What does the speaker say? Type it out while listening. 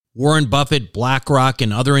Warren Buffett, BlackRock,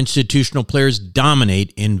 and other institutional players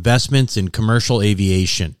dominate investments in commercial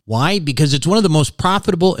aviation. Why? Because it's one of the most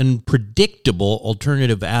profitable and predictable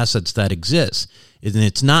alternative assets that exists, and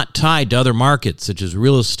it's not tied to other markets such as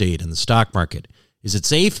real estate and the stock market. Is it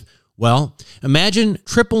safe? Well, imagine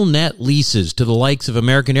triple net leases to the likes of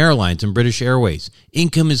American Airlines and British Airways.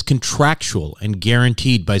 Income is contractual and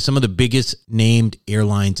guaranteed by some of the biggest named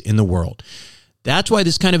airlines in the world. That's why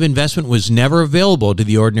this kind of investment was never available to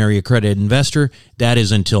the ordinary accredited investor. That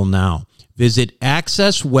is until now. Visit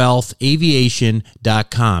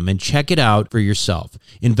accesswealthaviation.com and check it out for yourself.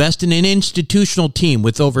 Invest in an institutional team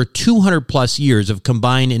with over 200 plus years of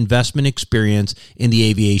combined investment experience in the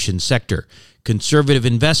aviation sector. Conservative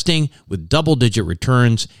investing with double-digit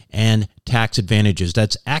returns and tax advantages.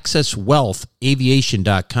 That's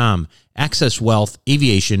accesswealthaviation.com.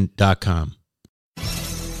 accesswealthaviation.com.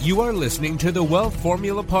 You are listening to the Wealth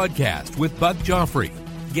Formula Podcast with Buck Joffrey.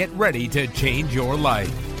 Get ready to change your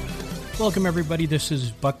life. Welcome, everybody. This is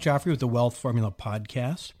Buck Joffrey with the Wealth Formula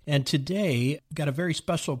Podcast. And today, I've got a very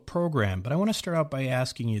special program, but I want to start out by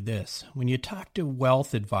asking you this. When you talk to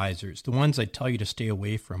wealth advisors, the ones I tell you to stay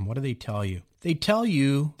away from, what do they tell you? They tell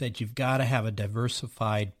you that you've got to have a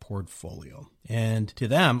diversified portfolio. And to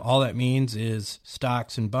them, all that means is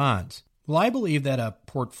stocks and bonds. Well, I believe that a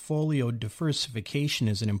portfolio diversification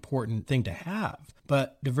is an important thing to have,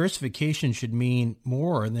 but diversification should mean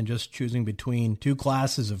more than just choosing between two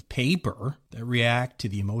classes of paper that react to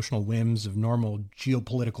the emotional whims of normal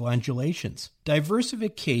geopolitical undulations.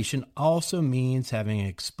 Diversification also means having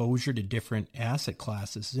exposure to different asset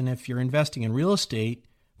classes, and if you're investing in real estate,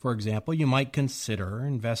 for example, you might consider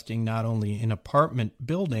investing not only in apartment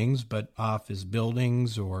buildings, but office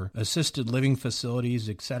buildings or assisted living facilities,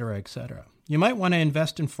 etc., etc. You might want to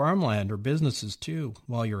invest in farmland or businesses too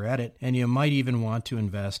while you're at it, and you might even want to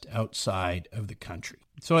invest outside of the country.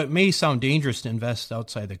 So it may sound dangerous to invest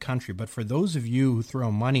outside the country, but for those of you who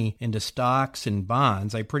throw money into stocks and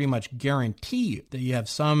bonds, I pretty much guarantee you that you have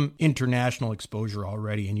some international exposure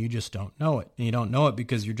already and you just don't know it. And you don't know it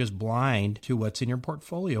because you're just blind to what's in your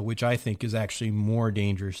portfolio, which I think is actually more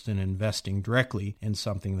dangerous than investing directly in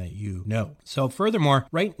something that you know. So furthermore,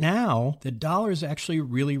 right now, the dollar is actually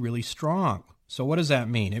really, really strong. So what does that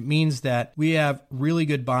mean? It means that we have really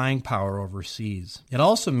good buying power overseas. It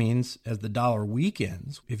also means as the dollar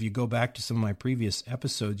weakens, if you go back to some of my previous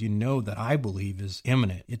episodes, you know that I believe is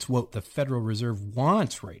imminent. It's what the Federal Reserve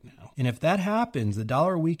wants right now. And if that happens, the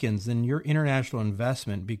dollar weakens, then your international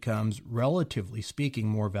investment becomes, relatively speaking,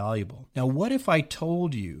 more valuable. Now, what if I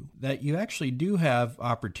told you that you actually do have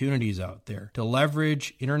opportunities out there to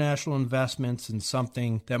leverage international investments in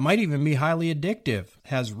something that might even be highly addictive,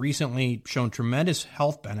 has recently shown tremendous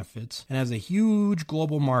health benefits, and has a huge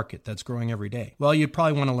global market that's growing every day? Well, you'd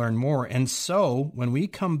probably want to learn more. And so when we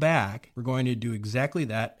come back, we're going to do exactly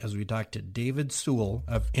that as we talk to David Sewell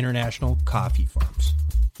of International Coffee Farms.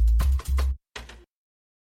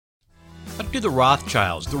 What do the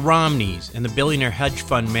Rothschilds, the Romneys, and the billionaire hedge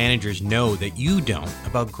fund managers know that you don't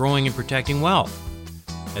about growing and protecting wealth?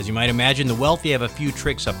 As you might imagine, the wealthy have a few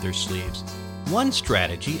tricks up their sleeves. One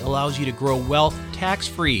strategy allows you to grow wealth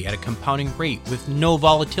tax-free at a compounding rate with no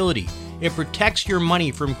volatility. It protects your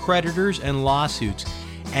money from creditors and lawsuits,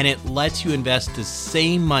 and it lets you invest the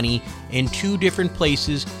same money in two different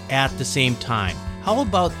places at the same time. How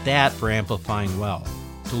about that for amplifying wealth?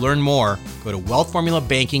 To learn more, go to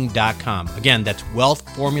wealthformulabanking.com. Again, that's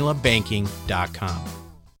wealthformulabanking.com.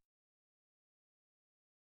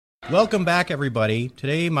 Welcome back, everybody.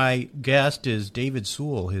 Today, my guest is David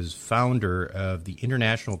Sewell, his founder of the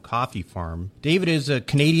International Coffee Farm. David is a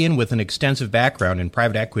Canadian with an extensive background in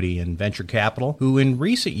private equity and venture capital, who in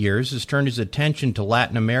recent years has turned his attention to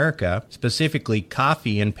Latin America, specifically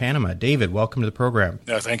coffee in Panama. David, welcome to the program.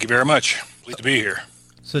 Thank you very much. Pleased to be here.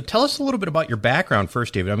 So tell us a little bit about your background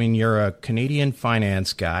first, David. I mean, you're a Canadian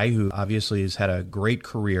finance guy who obviously has had a great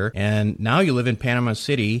career, and now you live in Panama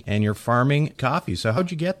City and you're farming coffee. So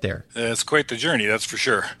how'd you get there? It's quite the journey, that's for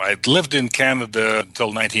sure. I lived in Canada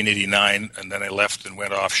until 1989, and then I left and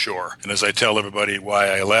went offshore. And as I tell everybody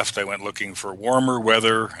why I left, I went looking for warmer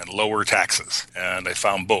weather and lower taxes, and I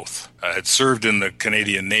found both. I had served in the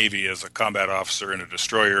Canadian Navy as a combat officer in a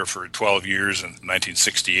destroyer for 12 years in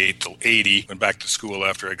 1968 till 80. Went back to school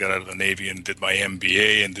after I got out of the Navy and did my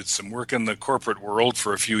MBA and did some work in the corporate world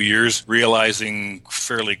for a few years, realizing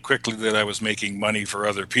fairly quickly that I was making money for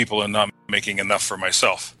other people and not making enough for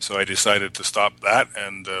myself. So I decided to stop that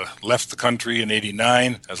and left the country in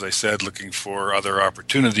 89, as I said, looking for other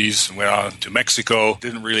opportunities, and went on to Mexico.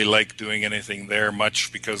 Didn't really like doing anything there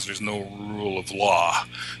much because there's no rule of law,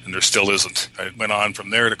 and there still isn't. I went on from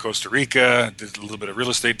there to Costa Rica, did a little bit of real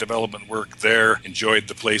estate development work there, enjoyed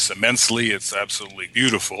the place immensely. It's absolutely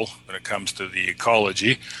beautiful when it comes to the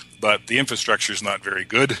ecology, but the infrastructure is not very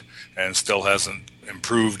good and still hasn't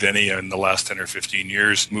improved any in the last 10 or 15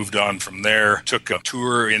 years. Moved on from there, took a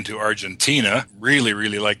tour into Argentina. Really,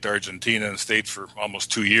 really liked Argentina and stayed for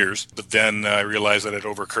almost 2 years. But then I realized that I'd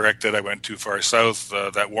overcorrected. I went too far south.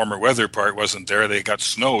 That warmer weather part wasn't there. They got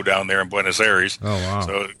snow down there in Buenos Aires. Oh,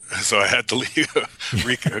 wow. So I had to leave,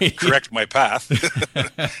 correct my path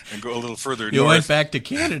and go a little further north. You went back to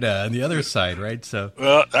Canada on the other side, right?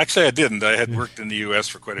 Well, actually, I didn't. I had worked in the U.S.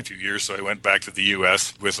 for quite a few years, so I went back to the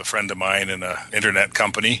U.S. with a friend of mine in an internet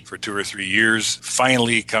company for 2 or 3 years.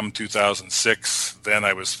 Finally, come 2006, then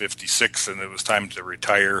I was 56, and it was time to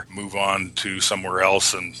retire, move on to somewhere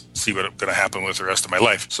else, and see what's going to happen with the rest of my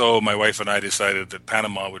life. So my wife and I decided that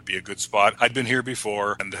Panama would be a good spot. I'd been here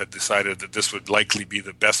before and had decided that this would likely be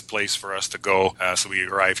the best place for us to go. So we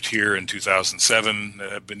arrived here in 2007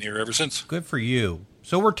 and have been here ever since. Good for you.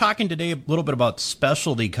 So we're talking today a little bit about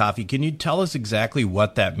specialty coffee. Can you tell us exactly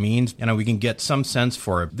what that means? We can get some sense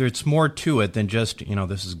for it. There's more to it than just,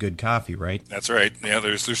 this is good coffee, right? That's right. Yeah,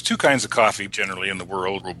 there's two kinds of coffee generally in the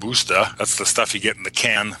world. Robusta, that's the stuff you get in the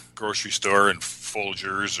can, grocery store, and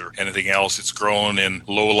Folgers or anything else. It's grown in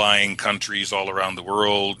low-lying countries all around the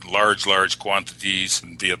world, large quantities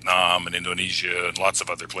in Vietnam and Indonesia and lots of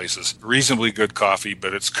other places. Reasonably good coffee,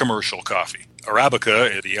 but it's commercial coffee.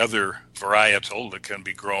 Arabica is the other varietal that can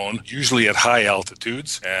be grown, usually at high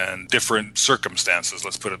altitudes and different circumstances,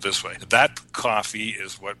 let's put it this way. That coffee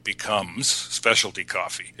is what becomes specialty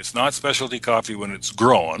coffee. It's not specialty coffee when it's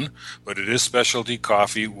grown, but it is specialty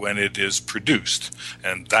coffee when it is produced.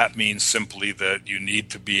 And that means simply that you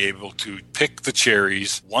need to be able to pick the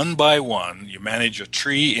cherries one by one. You manage a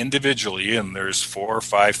tree individually, and there's 4,000 or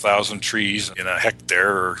 5,000 trees in a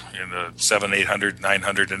hectare, or in a 700, 800,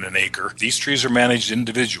 900 in an acre. These trees are managed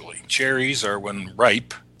individually. Cherries are, when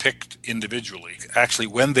ripe, picked individually. Actually,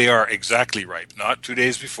 when they are exactly ripe, not 2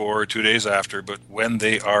 days before or 2 days after, but when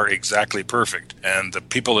they are exactly perfect. And the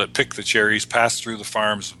people that pick the cherries pass through the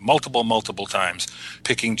farms multiple times,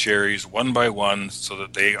 picking cherries one by one so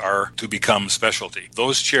that they are to become specialty.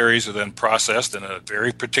 Those cherries are then processed in a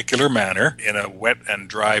very particular manner in a wet and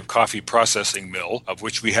dry coffee processing mill, of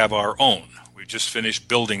which we have our own. We just finished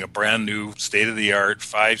building a brand new state-of-the-art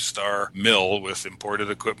 5-star mill with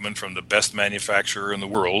imported equipment from the best manufacturer in the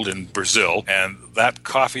world in Brazil. And that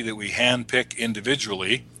coffee that we hand-pick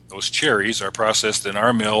individually, those cherries, are processed in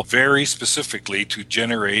our mill very specifically to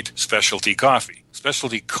generate specialty coffee.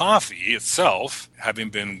 Specialty coffee itself,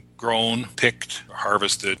 having been grown, picked,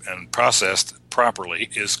 harvested, and processed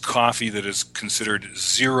properly, is coffee that is considered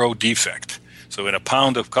zero defect. So in a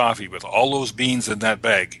pound of coffee with all those beans in that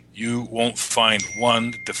bag, you won't find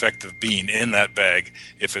one defective bean in that bag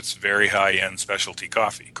if it's very high-end specialty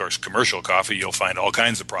coffee. Of course, commercial coffee, you'll find all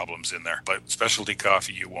kinds of problems in there, but specialty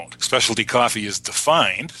coffee, you won't. Specialty coffee is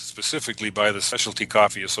defined specifically by the Specialty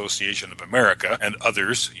Coffee Association of America and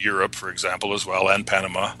others, Europe, for example, as well, and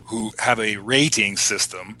Panama, who have a rating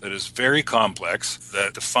system that is very complex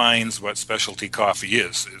that defines what specialty coffee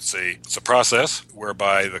is. It's a process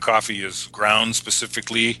whereby the coffee is ground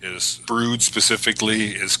specifically, is brewed specifically,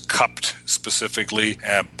 is cupped specifically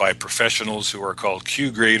by professionals who are called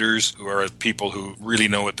Q graders, who are people who really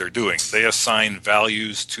know what they're doing. They assign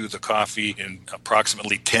values to the coffee in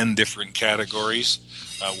approximately 10 different categories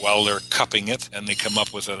while they're cupping it, and they come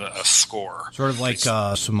up with a score. Sort of like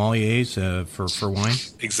sommeliers for wine?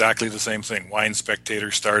 Exactly the same thing. Wine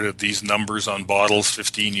Spectator started these numbers on bottles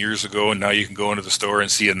 15 years ago, and now you can go into the store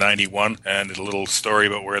and see a 91 and a little story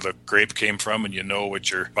about where the grape came from, and you know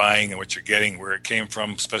what you're buying and what you're getting, where it came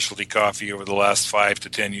from. Specialty coffee over the last 5 to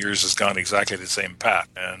 10 years has gone exactly the same path,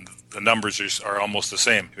 and the numbers are almost the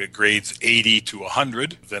same. If it grades 80 to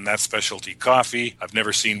 100, then that's specialty coffee. I've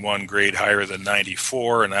never seen one grade higher than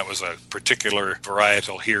 94, and that was a particular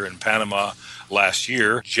varietal here in Panama last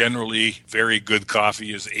year. Generally, very good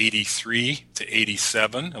coffee is 83 to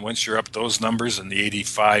 87, and once you're up those numbers in the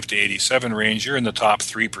 85 to 87 range, you're in the top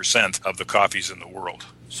 3% of the coffees in the world.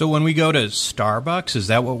 So when we go to Starbucks, is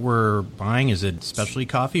that what we're buying? Is it specialty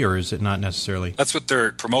coffee or is it not necessarily? That's what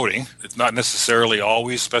they're promoting. It's not necessarily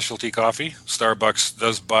always specialty coffee. Starbucks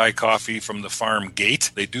does buy coffee from the farm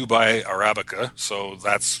gate. They do buy Arabica, so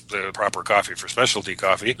that's the proper coffee for specialty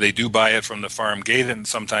coffee. They do buy it from the farm gate, and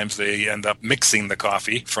sometimes they end up mixing the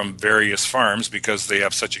coffee from various farms because they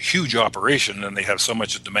have such a huge operation and they have so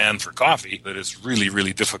much demand for coffee that it's really,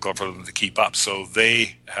 really difficult for them to keep up. So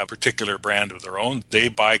they have a particular brand of their own. They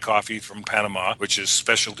buy coffee from Panama, which is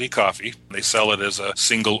specialty coffee. They sell it as a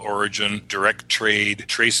single origin, direct trade,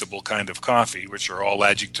 traceable kind of coffee, which are all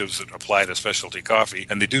adjectives that apply to specialty coffee.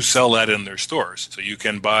 And they do sell that in their stores. So you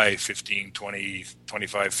can buy $15, $20,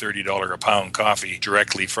 $25, $30 a pound coffee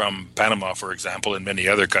directly from Panama, for example, and many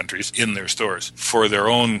other countries in their stores. For their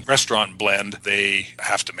own restaurant blend, they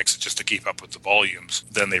have to mix it just to keep up with the volumes.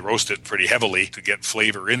 Then they roast it pretty heavily to get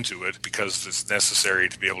flavor into it because it's necessary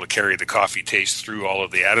to be able to carry the coffee taste through all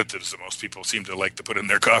of the additives that most people seem to like to put in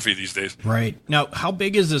their coffee these days. Right. Now, how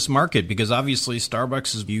big is this market? Because obviously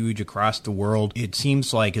Starbucks is huge across the world. It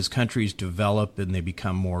seems like as countries develop and they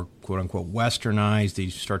become more quote-unquote westernized, they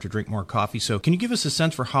start to drink more coffee. So can you give us a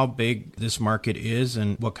sense for how big this market is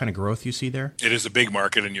and what kind of growth you see there? It is a big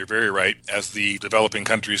market, and you're very right. As the developing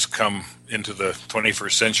countries come into the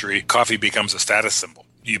 21st century, coffee becomes a status symbol.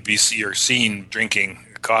 You're seen drinking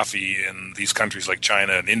coffee in these countries like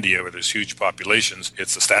China and India where there's huge populations.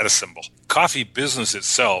 It's a status symbol. Coffee business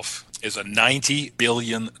itself is a $90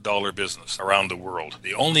 billion business around the world.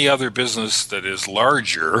 The only other business that is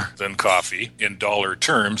larger than coffee in dollar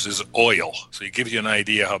terms is oil. So it gives you an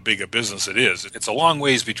idea how big a business it is. It's a long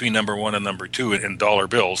ways between number one and number two in dollar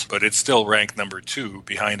bills, but it's still ranked number two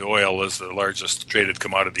behind oil as the largest traded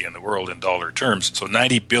commodity in the world in dollar terms. So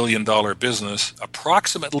 $90 billion business,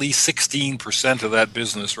 approximately 16% of that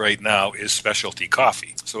business right now is specialty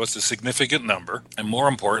coffee. So it's a significant number. And more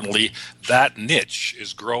importantly, that niche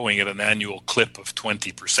is growing at an annual clip of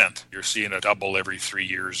 20%. You're seeing a double every 3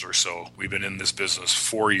 years or so. We've been in this business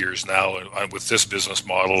 4 years now with this business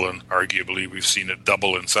model, and arguably we've seen it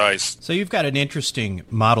double in size. So you've got an interesting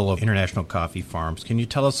model of international coffee farms. Can you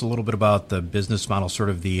tell us a little bit about the business model, sort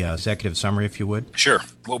of the executive summary, if you would? Sure.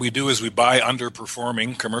 What we do is we buy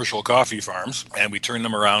underperforming commercial coffee farms, and we turn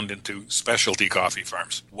them around into specialty coffee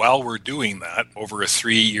farms. While we're doing that, over a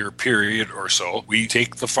 3-year period or so, we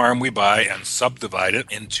take the farm we buy and subdivide it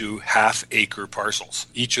into half-acre parcels.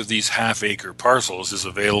 Each of these half-acre parcels is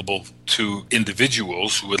available to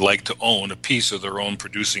individuals who would like to own a piece of their own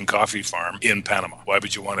producing coffee farm in Panama. Why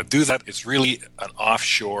would you want to do that? It's really an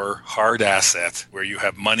offshore hard asset where you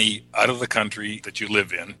have money out of the country that you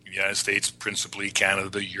live in, the United States, principally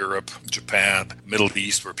Canada, Europe, Japan, Middle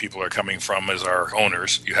East, where people are coming from as our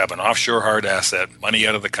owners. You have an offshore hard asset, money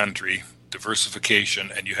out of the country, diversification,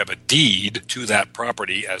 and you have a deed to that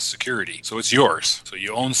property as security. So it's yours. So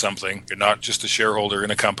you own something. You're not just a shareholder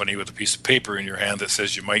in a company with a piece of paper in your hand that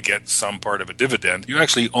says you might get some part of a dividend. You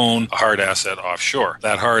actually own a hard asset offshore.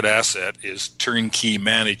 That hard asset is turnkey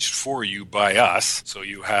managed for you by us. So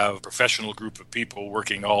you have a professional group of people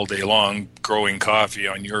working all day long, growing coffee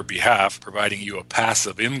on your behalf, providing you a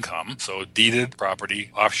passive income. So deeded property,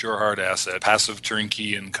 offshore hard asset, passive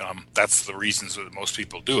turnkey income. That's the reasons that most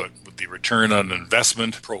people do it. With the return on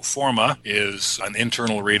investment pro forma is an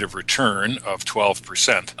internal rate of return of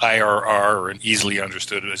 12%. IRR, or easily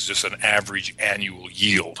understood as just an average annual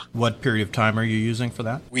yield. What period of time are you using for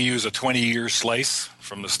that? We use a 20-year slice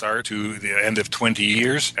from the start to the end of 20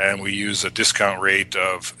 years, and we use a discount rate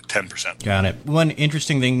of 10%. Got it. One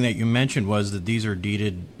interesting thing that you mentioned was that these are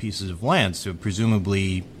deeded pieces of land, so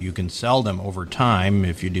presumably you can sell them over time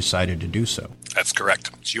if you decided to do so. That's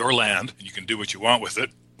correct. It's your land, and you can do what you want with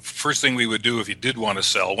it. First thing we would do if you did want to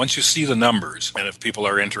sell, once you see the numbers, and if people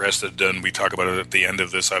are interested, and we talk about it at the end of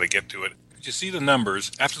this, how to get to it, you see the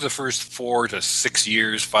numbers, after the first 4 to 6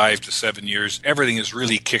 years, 5 to 7 years, everything is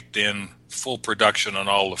really kicked in, full production on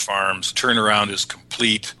all the farms. Turnaround is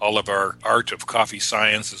complete. All of our art of coffee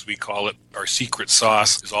science, as we call it, our secret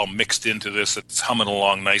sauce is all mixed into this. It's humming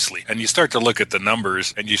along nicely. And you start to look at the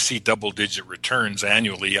numbers and you see double-digit returns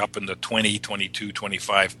annually up in the 20, 22,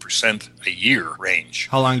 25% a year range.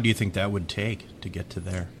 How long do you think that would take to get to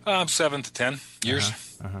there? 7 to 10 years.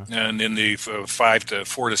 And in the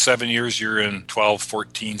 4 to 7 years, you're in 12,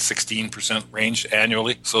 14, 16% range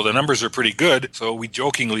annually. So the numbers are pretty good. So we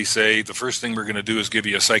jokingly say the first thing we're going to do is give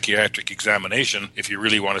you a psychiatric examination if you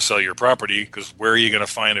really want to sell your property, because where are you going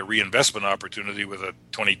to find a reinvestment opportunity with a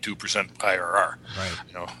 22% IRR? Right.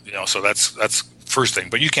 You know, so that's first thing.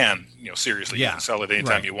 But you can, seriously, you Yeah, can sell it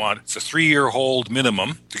anytime right. you want. It's a 3-year hold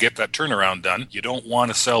minimum to get that turnaround done. You don't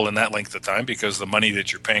want to sell in that length of time because the money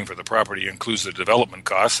that you're paying for the property includes the development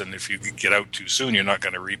costs. And if you get out too soon, you're not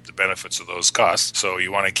going to reap the benefits of those costs. So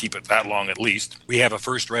you want to keep it that long at least. We have a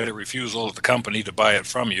first right of refusal of the company to buy it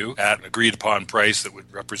from you at an agreed upon price that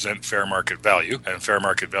would represent fair market value. And fair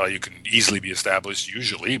market value can easily be established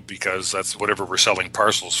usually because that's whatever we're selling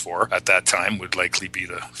parcels for at that time would likely be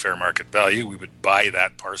the fair market value. We would buy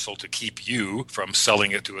that parcel to keep you from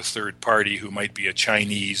selling it to a third party who might be a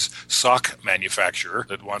Chinese sock manufacturer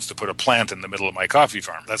that wants to put a plant in the middle of my coffee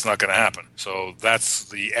farm. That's not going to happen. So that's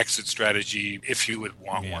the exit strategy if you would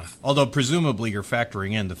want one. Although presumably you're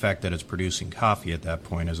factoring in the fact that it's producing coffee at that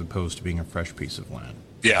point as opposed to being a fresh piece of land.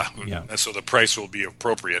 Yeah. Yeah. And so the price will be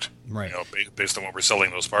appropriate, Right. Based on what we're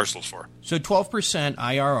selling those parcels for. So 12%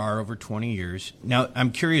 IRR over 20 years. Now,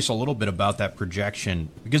 I'm curious a little bit about that projection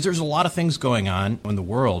because there's a lot of things going on in the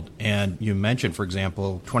world. And you mentioned, for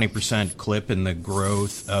example, 20% clip in the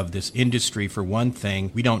growth of this industry for one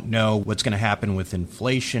thing. We don't know what's going to happen with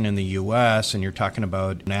inflation in the U.S. And you're talking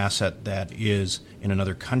about an asset that is in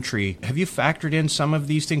another country. Have you factored in some of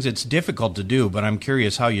these things? It's difficult to do, but I'm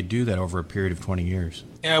curious how you do that over a period of 20 years.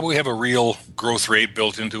 Yeah, we have a real growth rate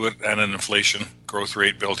built into it and an inflation growth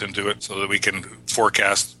rate built into it so that we can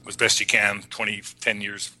forecast as best you can 10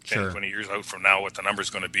 years, 20 years out from now what the number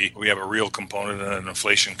is going to be. We have a real component and an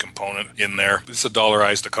inflation component in there. It's a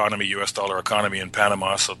dollarized economy, U.S. dollar economy in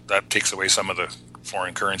Panama, so that takes away some of the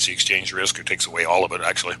foreign currency exchange risk, or takes away all of it,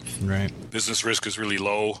 actually. Right. Business risk is really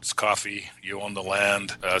low. It's coffee. You own the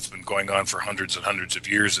land. It's been going on for hundreds and hundreds of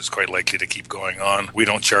years. It's quite likely to keep going on. We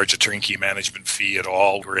don't charge a turnkey management fee at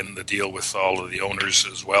all. We're in the deal with all of the owners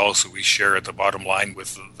as well, so we share at the bottom line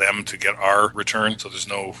with them to get our return. So there's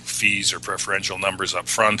no fees or preferential numbers up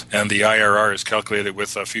front. And the IRR is calculated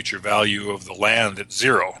with a future value of the land at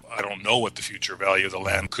zero. I don't know what the future value of the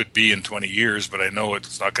land could be in 20 years, but I know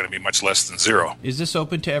it's not going to be much less than zero. Is this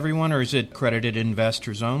open to everyone, or is it accredited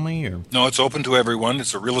investors only? Or No, it's open to everyone.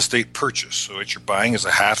 It's a real estate purchase. So what you're buying is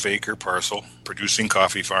a half-acre parcel producing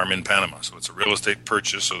coffee farm in Panama. So it's a real estate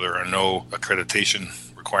purchase, so there are no accreditation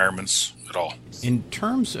requirements at all. in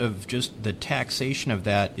terms of just the taxation of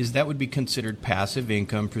that, that would be considered passive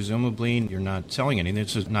income? Presumably, you're not selling anything.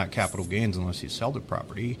 This is not capital gains unless you sell the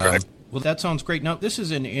property. Correct. Well, that sounds great. Now, this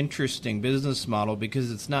is an interesting business model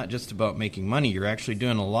because it's not just about making money. You're actually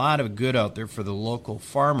doing a lot of good out there for the local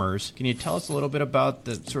farmers. Can you tell us a little bit about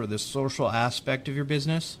the sort of the social aspect of your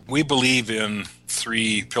business? We believe in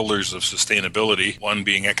 3 pillars of sustainability. 1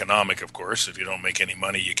 being economic, of course. If you don't make any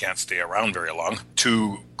money, you can't stay around very long.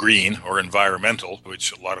 2, green or environmental,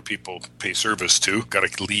 which a lot of people pay service to.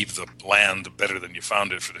 Got to leave the land better than you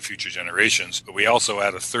found it for the future generations. But we also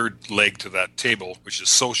add a 3rd leg to that table, which is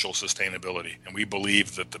social sustainability. And we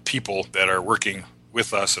believe that the people that are working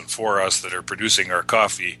with us and for us that are producing our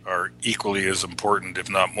coffee are equally as important, if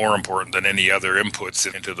not more important, than any other inputs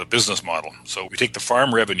into the business model. So we take the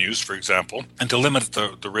farm revenues, for example, and to limit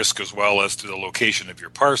the risk as well as to the location of your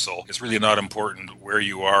parcel, it's really not important where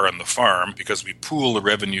you are on the farm because we pool the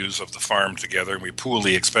revenues of the farm together and we pool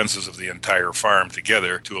the expenses of the entire farm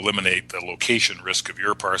together to eliminate the location risk of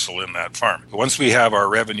your parcel in that farm. But once we have our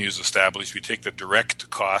revenues established, we take the direct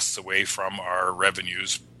costs away from our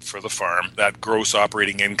revenues for the farm, that gross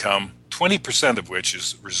operating income, 20% of which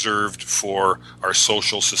is reserved for our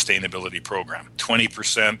social sustainability program.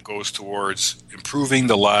 20% goes towards improving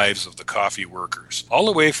the lives of the coffee workers, all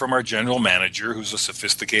the way from our general manager, who's a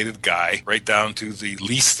sophisticated guy, right down to the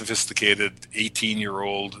least sophisticated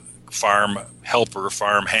 18-year-old farm helper,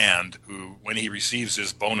 farm hand, who, when he receives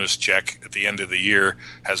his bonus check at the end of the year,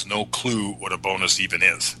 has no clue what a bonus even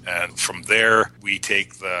is. And from there, we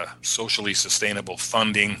take the socially sustainable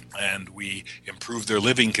funding and we improve their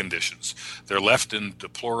living conditions. They're left in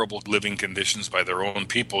deplorable living conditions by their own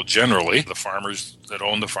people generally. The farmers that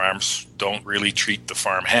own the farms don't really treat the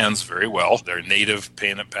farm hands very well. They're native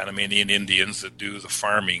Panamanian Indians that do the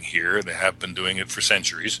farming here. They have been doing it for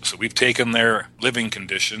centuries. So we've taken their living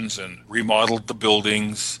conditions and remodeled the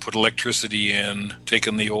buildings, put electricity in,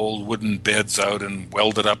 taken the old wooden beds out and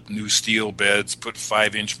welded up new steel beds, put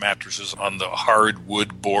 5-inch mattresses on the hard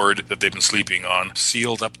wood board that they've been sleeping on,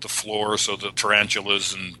 sealed up the floor so the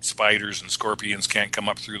tarantulas and spiders and scorpions can't come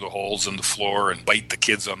up through the holes in the floor and bite the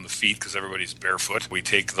kids on the feet because everybody's barefoot. We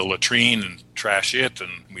take the latrine and trash it,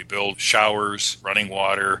 and we build showers, running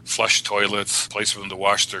water, flush toilets, place for them to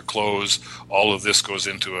wash their clothes. All of this goes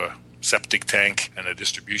into a septic tank and a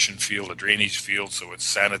distribution field, a drainage field, so it's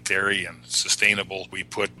sanitary and sustainable. We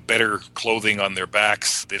put better clothing on their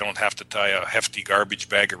backs. They don't have to tie a hefty garbage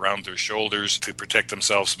bag around their shoulders to protect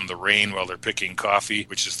themselves from the rain while they're picking coffee,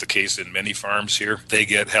 which is the case in many farms here. They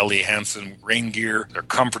get Helly Hansen rain gear. They're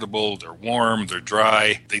comfortable, they're warm, they're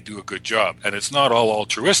dry. They do a good job. And it's not all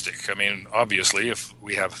altruistic. I mean, obviously, if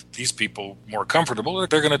we have these people more comfortable,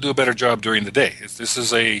 they're going to do a better job during the day. This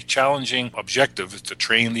is a challenging objective, is to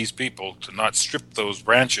train these people to not strip those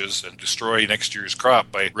branches and destroy next year's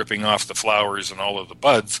crop by ripping off the flowers and all of the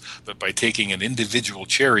buds, but by taking an individual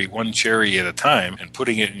cherry, one cherry at a time, and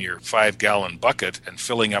putting it in your 5-gallon bucket and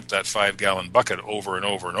filling up that 5-gallon bucket over and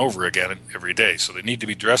over and over again every day. So they need to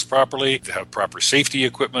be dressed properly, to have proper safety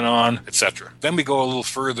equipment on, etc. Then we go a little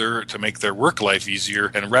further to make their work life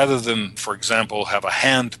easier, and rather than, for example, have a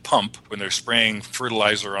hand pump when they're spraying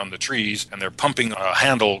fertilizer on the trees and they're pumping a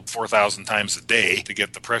handle 4,000 times a day to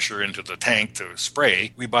get the pressure into the tank to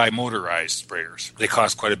spray, we buy motorized sprayers. They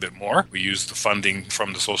cost quite a bit more. We use the funding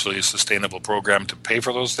from the Socially Sustainable Program to pay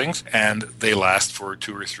for those things, and they last for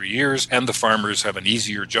 2 or 3 years, and the farmers have an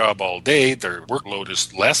easier job all day. Their workload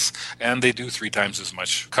is less, and they do 3 times as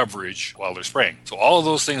much coverage while they're spraying. So all of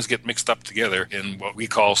those things get mixed up together in what we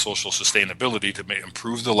call social sustainability to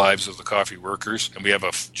improve the lives of the coffee workers. And we have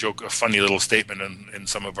a funny little statement in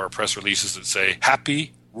some of our press releases that say,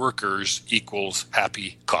 happy workers equals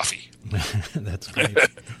happy coffee. That's great.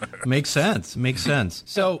 Makes sense.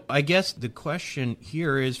 So I guess the question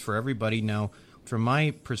here is for everybody now, from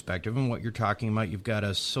my perspective and what you're talking about, you've got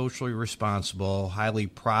a socially responsible, highly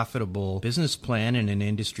profitable business plan in an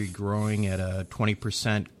industry growing at a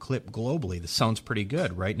 20% clip globally. This sounds pretty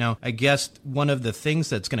good right now. I guess one of the things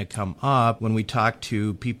that's going to come up when we talk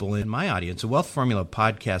to people in my audience, the Wealth Formula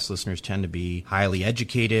podcast listeners tend to be highly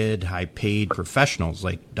educated, high-paid professionals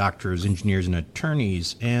like doctors, engineers, and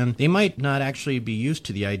attorneys, and they might not actually be used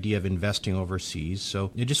to the idea of investing overseas.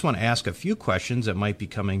 So I just want to ask a few questions that might be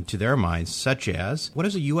coming to their minds, such as, what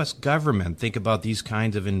does the U.S. government think about these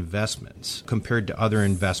kinds of investments compared to other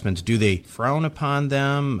investments? Do they frown upon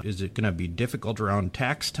them? Is it going to be difficult around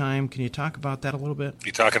tax time? Can you talk about that a little bit?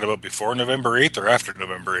 You talking about before November 8th or after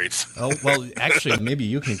November 8th? Oh, well, actually, maybe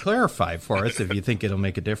you can clarify for us if you think it'll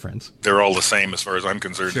make a difference. They're all the same as far as I'm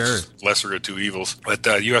concerned. Sure. It's lesser of two evils. But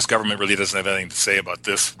the U.S. government really doesn't have anything to say about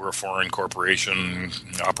this. We're a foreign corporation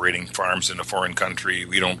operating farms in a foreign country.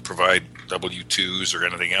 We don't provide W-2s or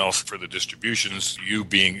anything else for the distributions. You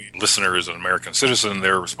being a listener as an American citizen,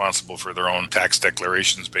 they're responsible for their own tax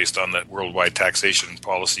declarations based on the worldwide taxation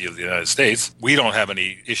policy of the United States. We don't have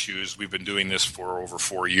any issues. We've been doing this for over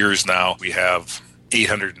 4 years now. We have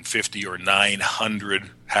 850 or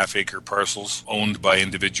 900 half-acre parcels owned by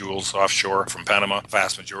individuals offshore from Panama,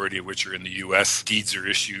 vast majority of which are in the U.S. Deeds are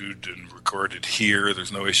issued and recorded here.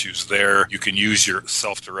 There's no issues there. You can use your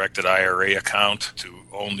self-directed IRA account to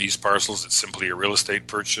own these parcels. It's simply a real estate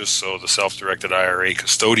purchase, so the self-directed IRA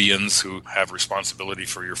custodians who have responsibility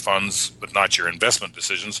for your funds but not your investment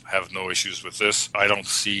decisions have no issues with this. I don't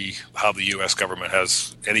see how the U.S. government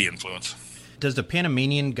has any influence. Does the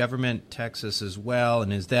Panamanian government tax this as well,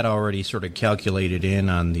 and is that already sort of calculated in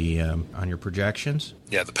on the on your projections?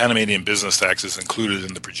 Yeah, the Panamanian business tax is included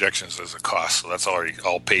in the projections as a cost, so that's already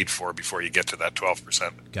all paid for before you get to that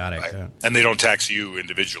 12%. Got it. Right? And they don't tax you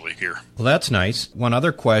individually here. Well, that's nice. One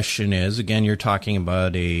other question is, again, you're talking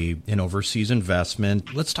about an overseas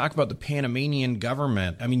investment. Let's talk about the Panamanian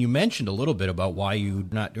government. I mean, you mentioned a little bit about why you're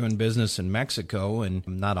not doing business in Mexico, and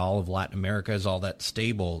not all of Latin America is all that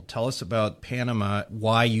stable. Tell us about Panama,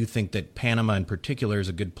 why you think that Panama in particular is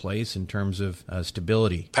a good place in terms of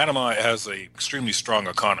stability. Panama has an extremely strong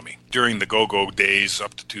economy. During the go-go days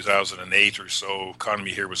up to 2008 or so,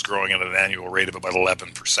 economy here was growing at an annual rate of about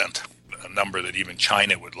 11%. A number that even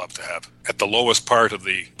China would love to have. At the lowest part of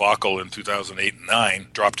the debacle in 2008 and 9,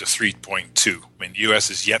 dropped to 3.2. I mean, the U.S.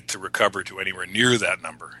 is yet to recover to anywhere near that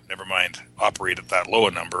number, never mind operate at that low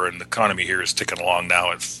a number, and the economy here is ticking along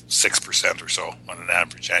now at 6% or so on an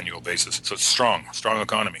average annual basis. So it's strong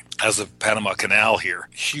economy. As the Panama Canal here,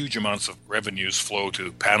 huge amounts of revenues flow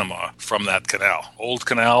to Panama from that canal. Old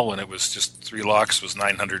canal, when it was just 3 locks, was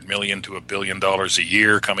 $900 million to $1 billion a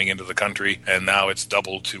year coming into the country, and now it's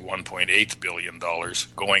doubled to $1.8 billion,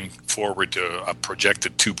 going forward to a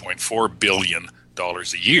projected $2.4 billion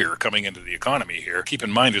a year coming into the economy here. Keep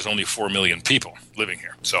in mind, there's only 4 million people living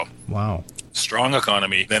here. So, wow. Strong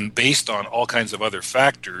economy. Then based on all kinds of other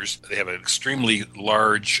factors, they have an extremely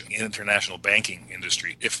large international banking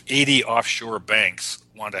industry. If 80 offshore banks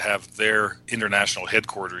want to have their international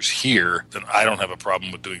headquarters here, then I don't have a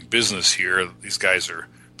problem with doing business here. These guys are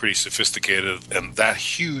pretty sophisticated, and that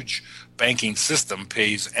huge banking system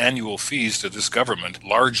pays annual fees to this government,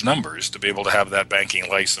 large numbers, to be able to have that banking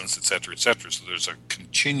license, et cetera, et cetera. So there's a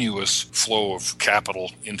continuous flow of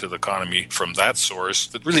capital into the economy from that source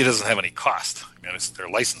that really doesn't have any cost. I mean, it's their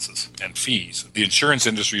licenses and fees. The insurance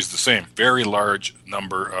industry is the same. Very large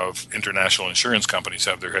number of international insurance companies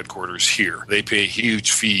have their headquarters here. They pay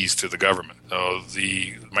huge fees to the government.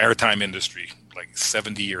 The maritime industry, like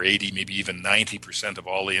 70 or 80, maybe even 90% of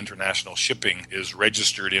all the international shipping is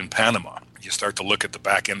registered in Panama. You start to look at the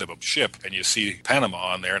back end of a ship and you see Panama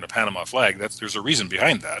on there and a Panama flag. There's a reason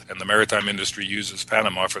behind that. And the maritime industry uses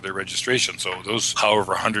Panama for their registration. So those,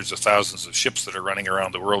 however, hundreds of thousands of ships that are running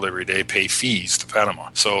around the world every day pay fees to Panama.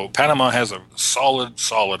 So Panama has a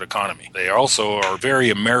solid economy. They also are very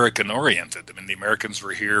American-oriented. I mean, the Americans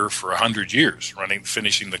were here for 100 years,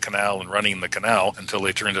 finishing the canal and running the canal until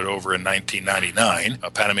they turned it over in 1999.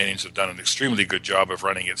 Panamanians have done an extremely good job of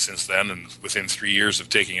running it since then. And within 3 years of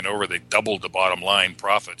taking it over, they doubled the bottom line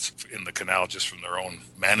profits in the canal just from their own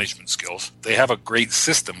management skills. They have a great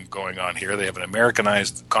system going on here. They have an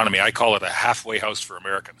Americanized economy. I call it a halfway house for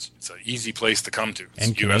Americans. It's an easy place to come to.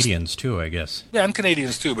 And Canadians too, I guess. Yeah, and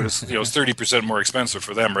Canadians too, but it's 30% more expensive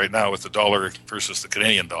for them right now with the dollar versus the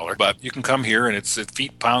Canadian dollar. But you can come here and it's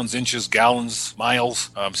feet, pounds, inches, gallons, miles.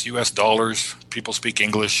 It's US dollars. People speak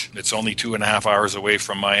English. It's only 2.5 hours away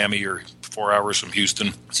from Miami or 4 hours from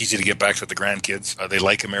Houston. It's easy to get back to the grandkids. They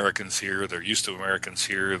like Americans here. They're used to Americans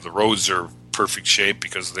here. The roads are perfect shape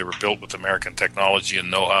because they were built with American technology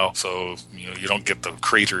and know-how. So, you don't get the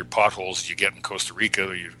crater potholes you get in Costa Rica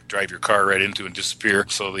or you drive your car right into and disappear.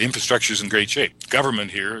 So the infrastructure is in great shape.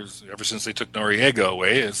 Government here, ever since they took Noriega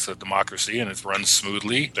away, it's a democracy and it runs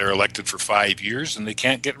smoothly. They're elected for 5 years and they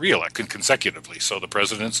can't get reelected consecutively. So the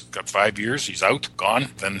president's got 5 years. He's out, gone.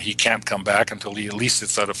 Then he can't come back until he at least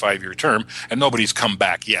sits out a 5-year term. And nobody's come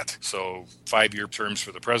back yet. So 5-year terms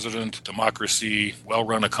for the president, democracy,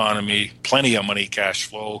 well-run economy, plenty of money, cash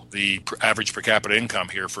flow. The average per capita income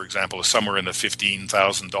here, for example, is somewhere in the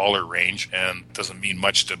 $15,000 range, and doesn't mean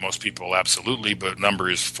much to most people, absolutely, but number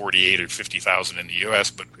is 48 or 50,000 in the U.S.,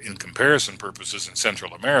 but in comparison purposes in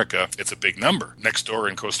Central America, it's a big number. Next door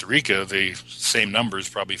in Costa Rica, the same number is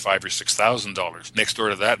probably $5,000 or $6,000. Next door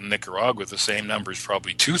to that in Nicaragua, the same number is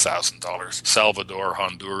probably $2,000. Salvador,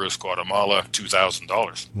 Honduras, Guatemala,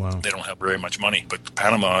 $2,000. Wow. They don't have very much money, but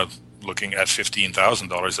Panama, looking at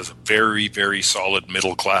 $15,000 as a very, very solid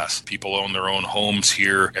middle class. People own their own homes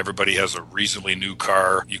here. Everybody has a reasonably new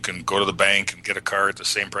car. You can go to the bank and get a car at the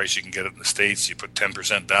same price you can get it in the States. You put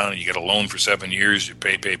 10% down and you get a loan for 7 years. You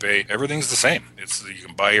pay. Everything's the same. You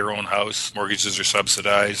can buy your own house. Mortgages are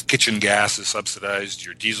subsidized. Kitchen gas is subsidized.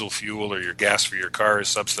 Your diesel fuel or your gas for your car is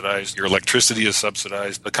subsidized. Your electricity is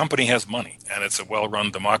subsidized. The company has money, and it's a well-run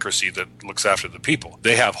democracy that looks after the people.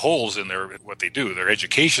 They have holes in what they do. Their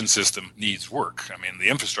education system needs work. I mean, the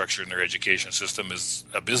infrastructure in their education system is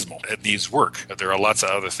abysmal. It needs work. There are lots of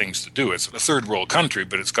other things to do. It's a third world country,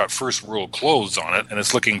 but it's got first world clothes on it, and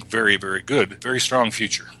it's looking very, very good. Very strong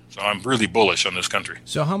future. So I'm really bullish on this country.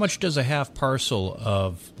 So how much does a half parcel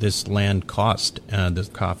of this land cost, this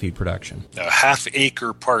coffee production? A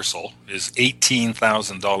half-acre parcel is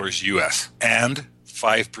 $18,000 US, and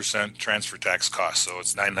 5% transfer tax cost. So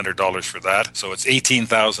it's $900 for that. So it's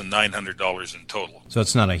 $18,900 in total. So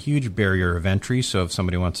it's not a huge barrier of entry. So if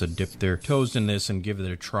somebody wants to dip their toes in this and give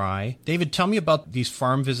it a try. David, tell me about these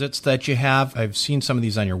farm visits that you have. I've seen some of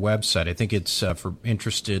these on your website. I think it's for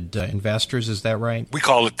interested investors. Is that right? We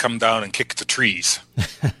call it come down and kick the trees.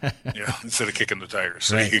 Instead of kicking the tires.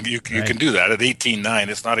 So right. you can do that at $18,900.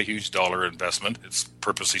 It's not a huge dollar investment. It's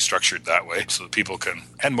purposely structured that way so that people can,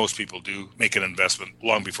 and most people do, make an investment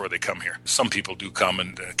long before they come here. Some people do come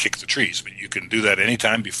and kick the trees, but you can do that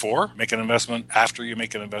anytime before make an investment, after you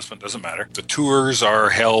make an investment, doesn't matter. The tours are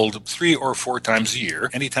held 3 or 4 times a year.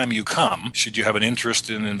 Anytime you come, should you have an interest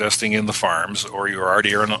in investing in the farms, or you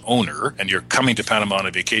already are an owner and you're coming to Panama on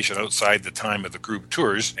a vacation outside the time of the group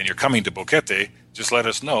tours and you're coming to Boquete, just let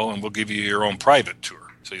us know and we'll give you your own private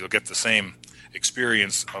tour. So you'll get the same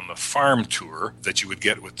experience on the farm tour that you would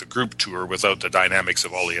get with the group tour without the dynamics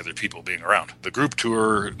of all the other people being around. The group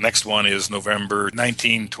tour, next one is November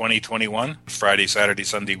 19, 2021, Friday, Saturday,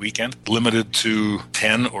 Sunday weekend, limited to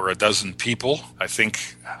 10 or a dozen people. I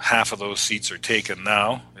think half of those seats are taken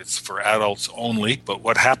now. It's for adults only. But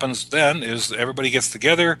what happens then is everybody gets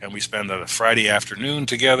together and we spend a Friday afternoon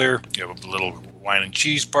together. You have a little wine and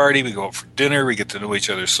cheese party. We go out for dinner. We get to know each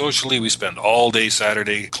other socially. We spend all day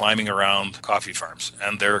Saturday climbing around coffee farms.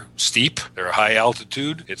 And they're steep. They're high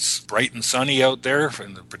altitude. It's bright and sunny out there,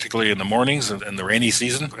 particularly in the mornings and the rainy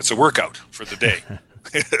season. It's a workout for the day.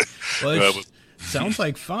 Well, Sounds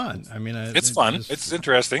like fun. I mean, it's fun. It's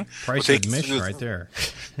interesting. Price of admission right there.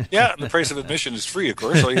 Yeah, and the price of admission is free, of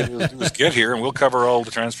course. All you have to do is get here, and we'll cover all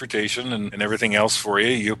the transportation and everything else for you.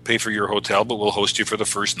 You'll pay for your hotel, but we'll host you for the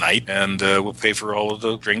first night, and we'll pay for all of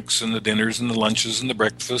the drinks and the dinners and the lunches and the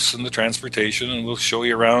breakfasts and the transportation, and we'll show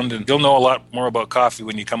you around. And you'll know a lot more about coffee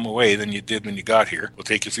when you come away than you did when you got here. We'll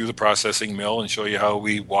take you through the processing mill and show you how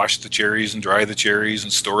we wash the cherries and dry the cherries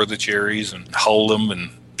and store the cherries and hull them and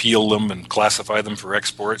peel them and classify them for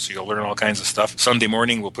export, so you'll learn all kinds of stuff. Sunday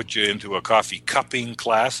morning, we'll put you into a coffee cupping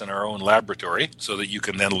class in our own laboratory so that you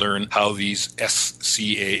can then learn how these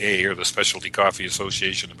SCAA, or the Specialty Coffee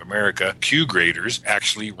Association of America, Q graders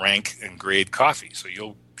actually rank and grade coffee. So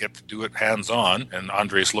you'll get to do it hands-on, and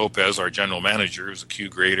Andres Lopez, our general manager, is a Q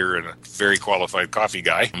grader and a very qualified coffee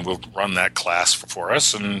guy, and we'll run that class for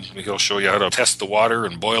us, and he'll show you how to test the water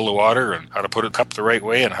and boil the water and how to put a cup the right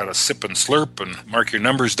way and how to sip and slurp and mark your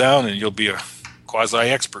numbers down, and you'll be a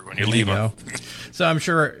quasi-expert when you leave them. So I'm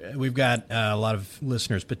sure we've got a lot of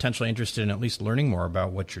listeners potentially interested in at least learning more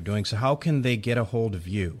about what you're doing. So how can they get a hold of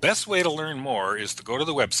you? Best way to learn more is to go to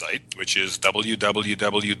the website, which is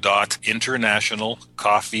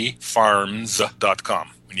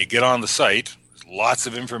www.internationalcoffeefarms.com. When you get on the site, lots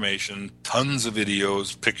of information, tons of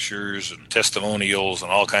videos, pictures, and testimonials,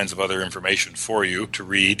 and all kinds of other information for you to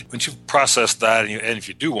read. Once you've processed that, and if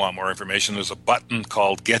you do want more information, there's a button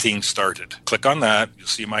called Getting Started. Click on that. You'll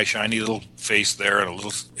see my shiny little face there and a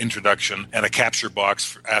little introduction and a capture box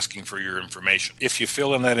for asking for your information. If you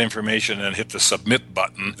fill in that information and hit the Submit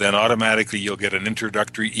button, then automatically you'll get an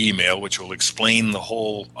introductory email which will explain the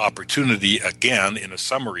whole opportunity again in a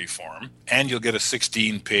summary form, and you'll get a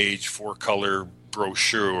 16-page 4-color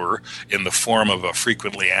brochure in the form of a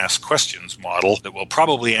frequently asked questions model that will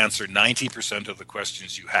probably answer 90% of the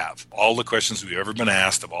questions you have. All the questions we've ever been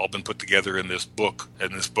asked have all been put together in this book,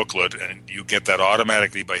 in this booklet, and you get that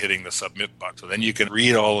automatically by hitting the Submit button. So then you can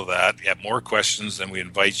read all of that. If you have more questions, then we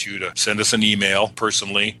invite you to send us an email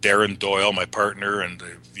personally. Darren Doyle, my partner and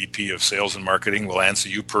the VP of Sales and Marketing, will answer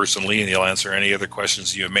you personally, and he'll answer any other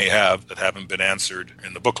questions you may have that haven't been answered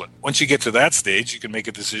in the booklet. Once you get to that stage, you can make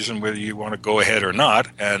a decision whether you want to go ahead or not,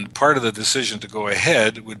 and part of the decision to go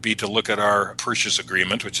ahead would be to look at our purchase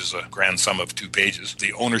agreement, which is a grand sum of 2 pages,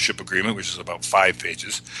 the ownership agreement, which is about 5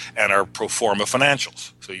 pages, and our pro forma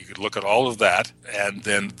financials. So you could look at all of that, and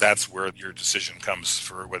then that's where your decision comes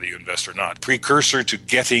for whether you invest or not. Precursor to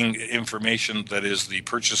getting information that is the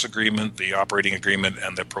purchase agreement, the operating agreement,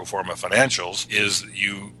 and the pro forma financials is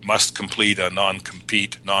you must complete a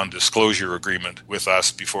non-compete, non-disclosure agreement with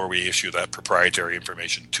us before we issue that proprietary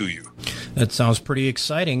information to you. That sounds pretty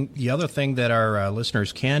exciting. The other thing that our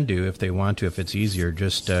listeners can do if they want to, if it's easier,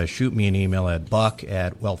 just shoot me an email at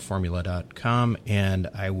buck@wealthformula.com, and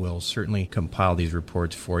I will certainly compile these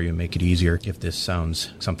reports for you and make it easier if this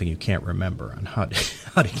sounds something you can't remember on how to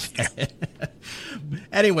get it.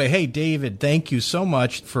 Anyway, hey, David, thank you so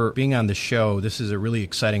much for being on the show. This is a really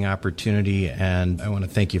exciting opportunity, and I want to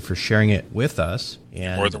thank you for sharing it with us.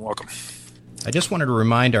 And more than welcome. I just wanted to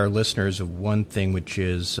remind our listeners of one thing, which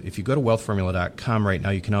is if you go to wealthformula.com right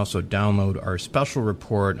now, you can also download our special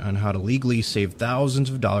report on how to legally save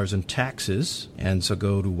thousands of dollars in taxes. And so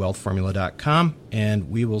go to wealthformula.com,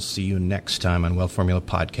 and we will see you next time on Wealth Formula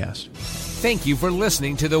Podcast. Thank you for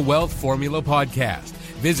listening to the Wealth Formula Podcast.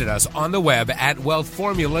 Visit us on the web at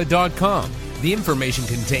wealthformula.com. The information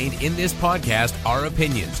contained in this podcast are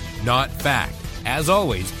opinions, not fact. As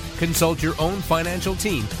always, consult your own financial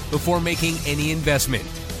team before making any investment.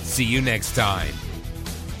 See you next time.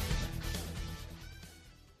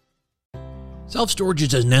 Self-storage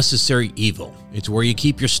is a necessary evil. It's where you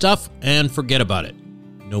keep your stuff and forget about it.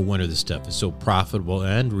 No wonder this stuff is so profitable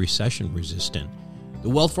and recession resistant. The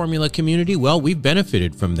Wealth Formula community, well, we've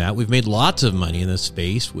benefited from that. We've made lots of money in this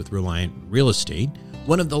space with Reliant Real Estate,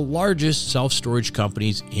 one of the largest self-storage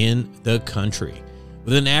companies in the country.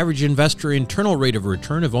 With an average investor internal rate of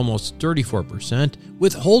return of almost 34%,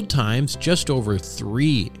 with hold times just over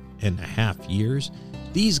 3.5 years,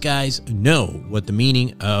 these guys know what the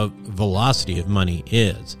meaning of velocity of money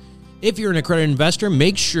is. If you're an accredited investor,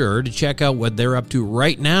 make sure to check out what they're up to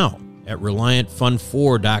right now at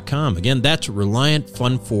ReliantFund4.com. Again, that's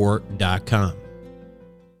ReliantFund4.com.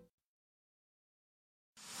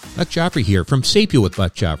 Buck Joffrey here from Sapio with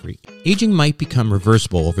Buck Joffrey. Aging might become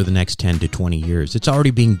reversible over the next 10 to 20 years. It's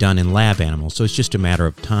already being done in lab animals, so it's just a matter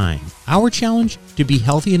of time. Our challenge? To be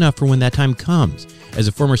healthy enough for when that time comes. As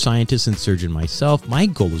a former scientist and surgeon myself, my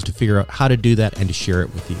goal is to figure out how to do that and to share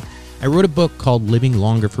it with you. I wrote a book called Living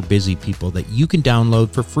Longer for Busy People that you can download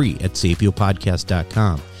for free at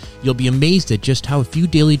sapiopodcast.com. You'll be amazed at just how a few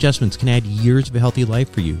daily adjustments can add years of a healthy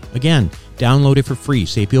life for you. Again, download it for free,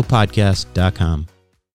 sapiopodcast.com.